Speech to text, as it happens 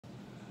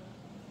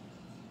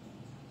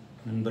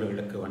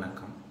நண்பர்களுக்கு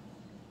வணக்கம்.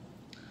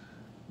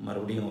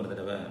 மறுபடியும் ஒரு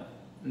தடவை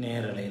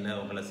நேரலையில்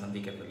உங்களை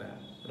சந்திக்கிறதுல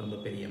ரொம்ப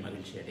பெரிய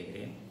மகிழ்ச்சி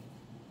அடைகிறேன்.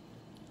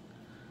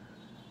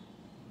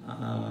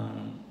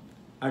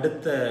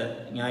 அடுத்த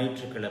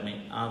ஞாயிற்றுக்கிழமை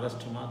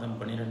ஆகஸ்ட் மாதம்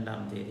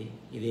 12ஆம் தேதி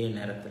இதே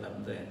நேரத்தில்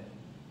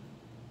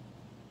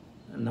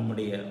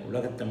நம்முடைய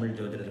உலகத்தமிழ்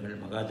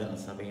ஜோதிடர்கள் மகாஜன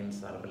சபையின்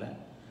சார்பில்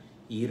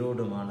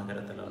ஈரோடு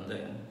மாநகரத்தில்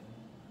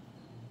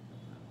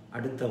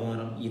அடுத்த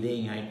வாரம் இதே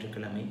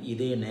ஞாயிற்றுக்கிழமை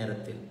இதே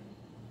நேரத்தில்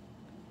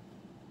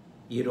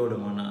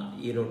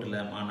ஈரோட்டில்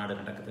மாநாடு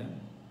நடக்குது.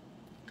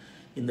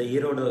 இந்த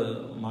ஈரோடு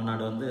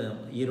மாநாடு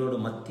ஈரோடு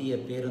மத்திய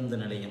பேருந்து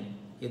நிலையம்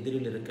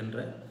எதிரில்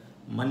இருக்கின்ற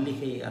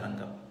மல்லிகை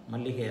அரங்கம்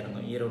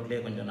ஈரோட்டிலே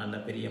கொஞ்சம் நல்ல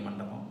பெரிய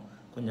மண்டபம்,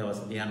 கொஞ்சம்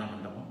வசதியான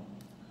மண்டபம்.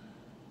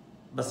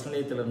 பஸ்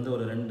நிலையத்திலிருந்து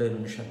ஒரு 2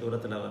 நிமிஷம்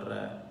தூரத்தில்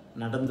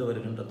நடந்து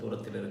வருகின்ற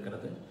தூரத்தில்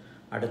இருக்கிறது.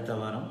 அடுத்த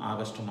வாரம்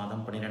ஆகஸ்ட்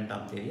மாதம்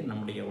 12ஆம் தேதி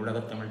நம்முடைய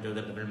உலகத்தமிழ்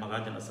ஜோதிடர்கள்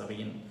மகாஜன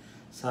சபையின்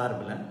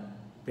சார்பில்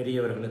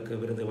பெரியவர்களுக்கு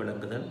விருது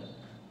வழங்குதல்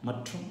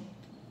மற்றும்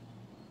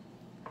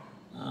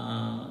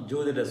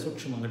ஜோதிட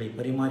சூட்சுமங்களை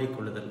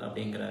பரிமாறிக்கொள்ளுதல்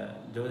அப்படிங்கிற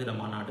ஜோதிட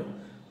மாநாடு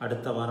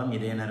அடுத்த வாரம்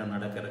இதே நேரம்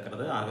நடக்க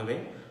இருக்கிறது. ஆகவே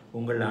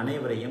உங்கள்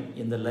அனைவரையும்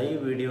இந்த லைவ்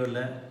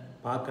வீடியோவில்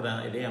பார்க்குற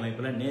இதே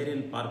அமைப்பில்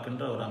நேரில்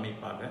பார்க்கின்ற ஒரு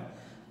அமைப்பாக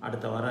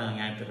அடுத்த வாரம்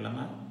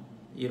ஞாயிற்றுக்கிழமை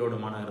ஈரோடு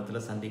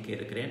மாநகரத்தில் சந்திக்க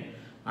இருக்கிறேன்.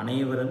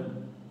 அனைவரும்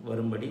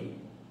வரும்படி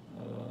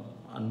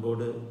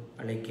அன்போடு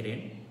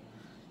அழைக்கிறேன்.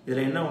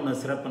 இதில் என்ன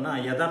ஒன்று சிறப்புன்னா,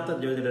 யதார்த்த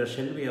ஜோதிடர்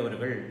செல்வி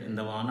அவர்கள்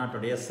இந்த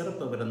மாநாட்டுடைய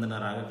சிறப்பு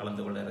விருந்தினராக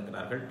கலந்து கொள்ள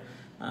இருக்கிறார்கள்.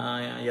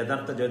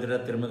 யதார்த்த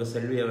ஜோதிடர் திருமிகு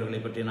செல்வி அவர்களை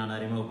பற்றி நான்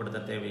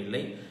அறிமுகப்படுத்த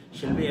தேவையில்லை.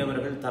 செல்வி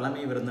அவர்கள்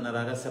தலைமை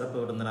விருந்தினராக சிறப்பு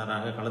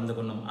விருந்தினராக கலந்து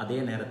கொள்ளும் அதே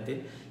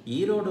நேரத்தில்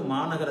ஈரோடு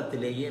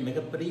மாநகரத்திலேயே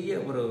மிகப்பெரிய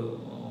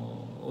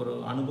ஒரு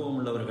அனுபவம்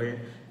உள்ளவர்கள்,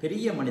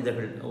 பெரிய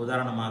மனிதர்கள்,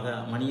 உதாரணமாக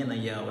மணியன்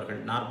ஐயா அவர்கள்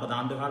 40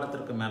 ஆண்டு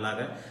காலத்திற்கு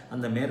மேலாக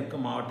அந்த மேற்கு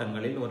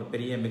மாவட்டங்களில் ஒரு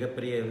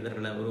மிகப்பெரிய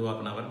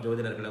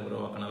ஜோதிடர்களை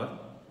உருவாக்கினவர்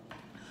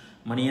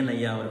மணியன்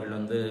ஐயா அவர்கள்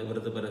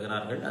விருது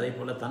பெறுகிறார்கள். அதே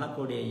போல்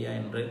தனக்கோடி ஐயா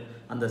என்று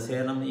அந்த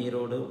சேலம்,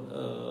 ஈரோடு,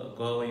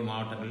 கோவை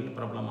மாவட்டங்களில்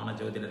பிரபலமான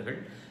ஜோதிடர்கள்.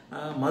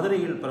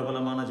 மதுரையில்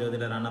பிரபலமான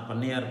ஜோதிடரான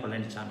பண்ணையார்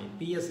பழனிசாமி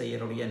PS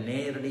ஐயருடைய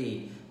நேரடி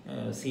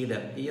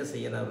சீடர். PS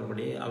ஐயர்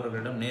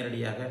அவர்களிடம்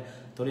நேரடியாக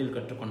தொழில்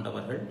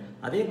கற்றுக்கொண்டவர்கள்.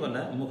 அதே போல்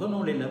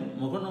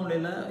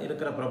முகநூலில்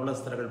இருக்கிற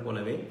பிரபலஸ்தர்கள்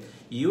போலவே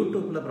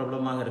யூடியூப்பில்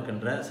பிரபலமாக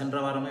இருக்கின்ற, சென்ற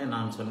வாரமே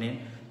நான் சொன்னேன்,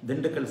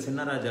 திண்டுக்கல்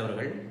சின்னராஜ்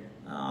அவர்கள்,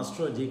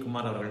 அஸ்ட்ரோ ஜி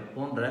குமார் அவர்கள்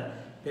போன்ற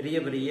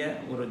பெரிய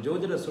ஒரு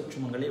ஜோதிட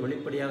சூட்சுமங்களை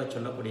வெளிப்படையாக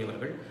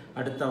சொல்லக்கூடியவர்கள்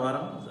அடுத்த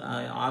வாரம்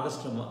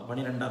ஆகஸ்ட்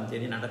 12ஆம்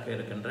தேதி நடக்க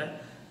இருக்கின்ற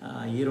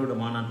ஈரோடு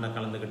மாநாட்டில்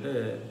கலந்துக்கிட்டு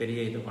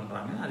பெரிய இது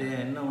பண்ணுறாங்க. அது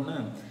என்ன ஒன்று,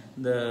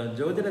 இந்த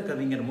ஜோதிட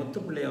கவிஞர்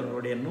முத்துப்பிள்ளை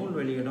அவர்களுடைய நூல்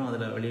வெளியிடும்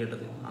அதில்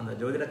வெளியிடுது. அந்த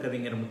ஜோதிட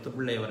கவிஞர்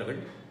முத்துப்பிள்ளை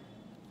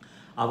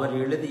அவர்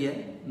எழுதிய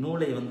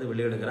நூலை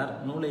வெளியிடுகிறார்.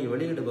 நூலை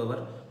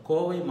வெளியிடுபவர்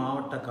கோவை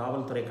மாவட்ட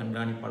காவல்துறை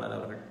கண்காணிப்பாளர்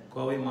அவர்கள்.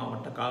 கோவை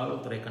மாவட்ட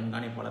காவல்துறை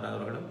கண்காணிப்பாளர்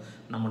அவர்களும்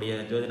நம்முடைய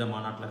ஜோதிட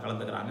மாநாட்டில்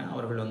கலந்துக்கிறாங்க.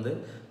 அவர்கள்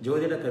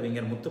ஜோதிட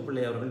கவிஞர்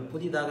முத்துப்பிள்ளை அவர்கள்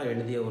புதிதாக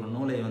எழுதிய ஒரு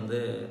நூலை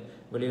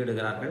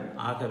வெளியிடுகிறார்கள்.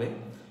 ஆகவே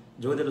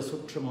ஜோதிட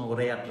சூட்சும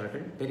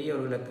உரையாற்றல்கள்,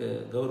 பெரியவர்களுக்கு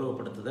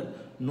கௌரவப்படுத்துதல்,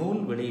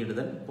 நூல்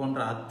வெளியிடுதல் போன்ற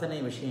அத்தனை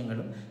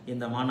விஷயங்களும்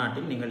இந்த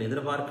மாநாட்டில் நீங்கள்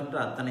எதிர்பார்க்கின்ற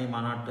அத்தனை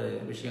மாநாட்டு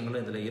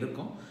விஷயங்களும் இதில்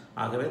இருக்கும்.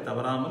 ஆகவே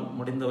தவறாமல்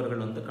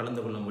முடிந்தவர்கள்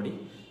கலந்து கொள்ளும்படி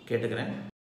கேட்டுக்கிறேன்.